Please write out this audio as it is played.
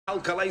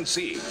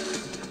alkaline-c.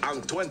 Ang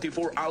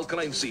 24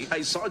 alkaline-c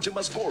ay sodium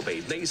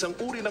ascorbate na isang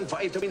uri ng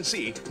vitamin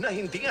C na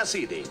hindi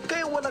acidic,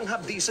 kaya walang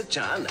hapdi sa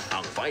tiyan.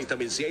 Ang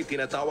vitamin C ay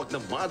tinatawag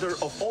na mother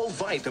of all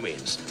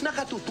vitamins.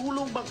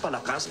 Nakatutulong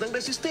magpalakas ng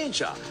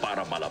resistensya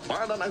para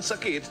malabanan ang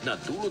sakit na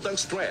dulot ng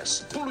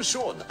stress,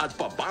 polusyon at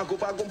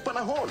pabago-bagong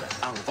panahon.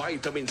 Ang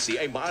vitamin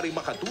C ay maaaring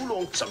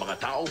makatulong sa mga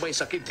taong may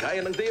sakit gaya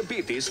ng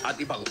diabetes at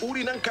ibang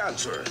uri ng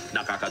cancer.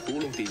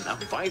 Nakakatulong din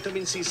ang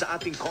vitamin C sa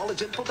ating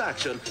collagen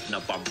production na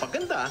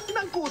pampaganda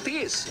ng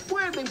kutis.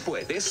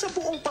 Pwede sa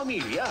buong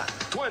pamilya.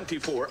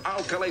 24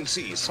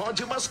 alkaline-c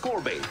sodium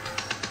ascorbate.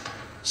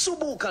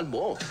 Subukan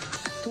mo.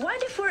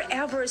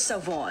 24-Ever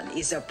Savon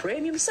is a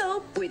premium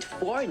soap with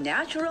 4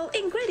 natural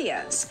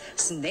ingredients.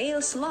 Snail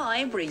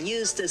slime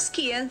renews the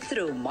skin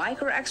through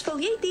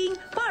microexfoliating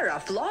para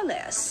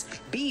flawless.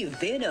 Bee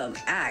venom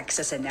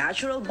acts as a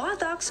natural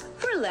botox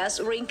for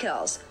less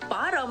wrinkles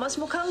para mas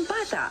mukhang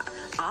bata.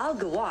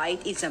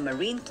 Alka-white is a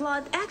marine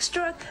plant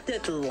extract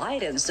that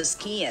lightens the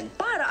skin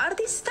para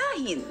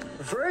artistahin.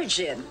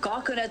 Virgin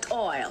coconut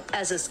oil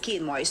as a skin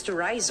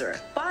moisturizer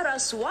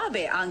para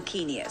suabe ang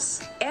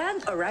kinis.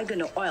 And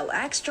oregano oil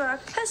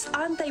extract has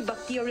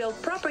antibacterial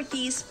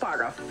properties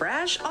para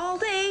fresh all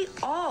day,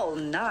 all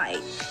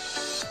night.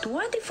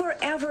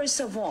 24-Ever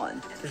Savon,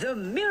 the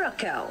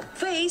miracle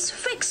face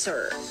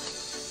fixer.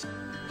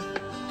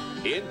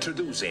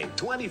 Introducing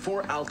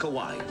 24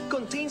 alka-white.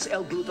 Contains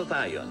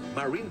L-glutathione,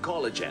 marine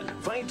collagen,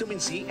 vitamin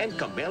C, and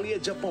Camellia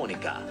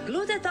japonica.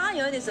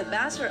 Glutathione is a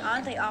master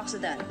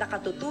antioxidant na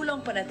katutulong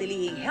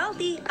panatilihing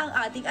healthy ang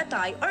ating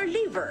atay or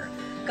liver.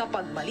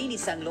 Kapag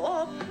malinis ang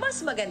loob,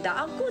 mas maganda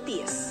ang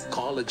kutis.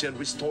 Collagen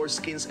restores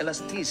skin's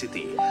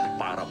elasticity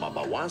para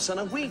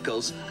mabawasan ang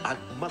wrinkles at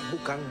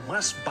magmukhang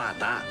mas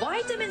bata.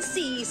 Vitamin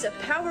C is a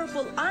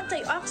powerful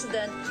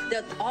antioxidant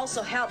that also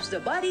helps the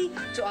body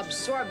to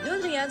absorb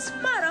nutrients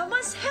para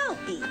mas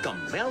healthy.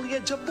 Camellia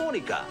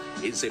japonica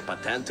is a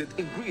patented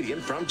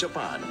ingredient from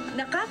Japan.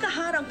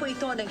 Nakakaharang po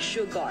ito ng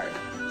sugar.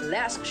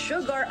 Less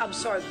sugar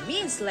absorbed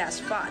means less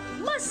fat.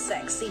 Mas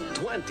sexy.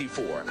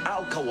 24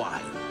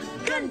 alka-white.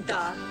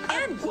 Ganda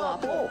and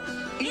guwapo.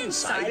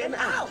 Inside and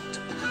out.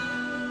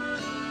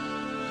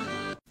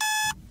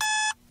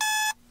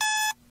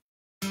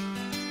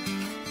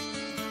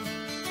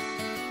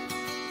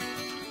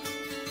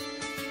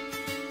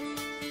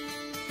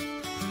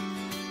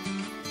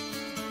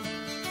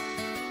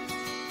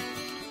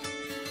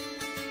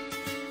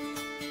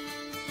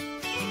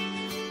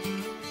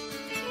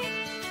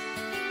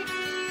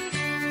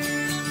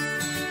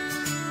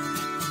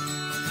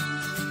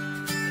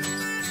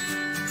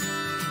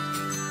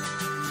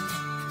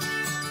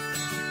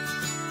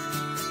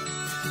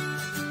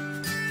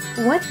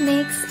 What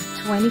makes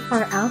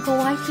 24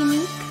 alka-white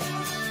unique?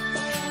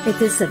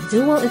 It is a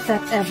dual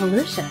effect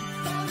evolution.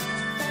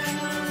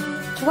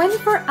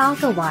 24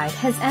 alka-white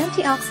has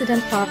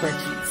antioxidant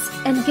properties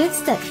and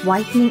gives that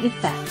whitening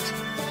effect.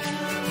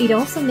 It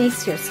also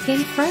makes your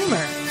skin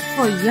firmer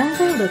for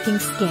younger looking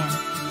skin.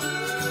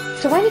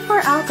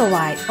 24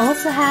 alka-white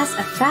also has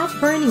a fat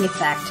burning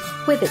effect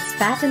with its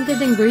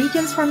patented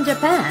ingredients from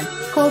Japan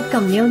called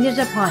Camellia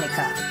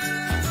japonica.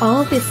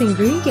 All these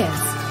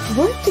ingredients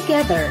work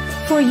together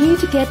for you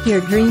to get your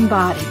dream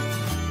body.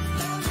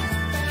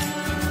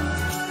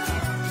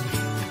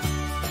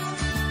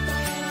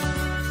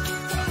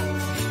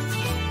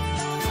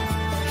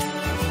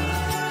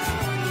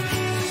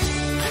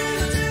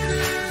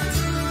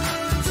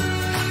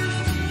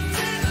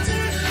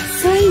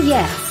 Say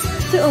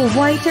yes to a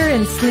whiter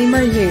and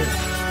slimmer you.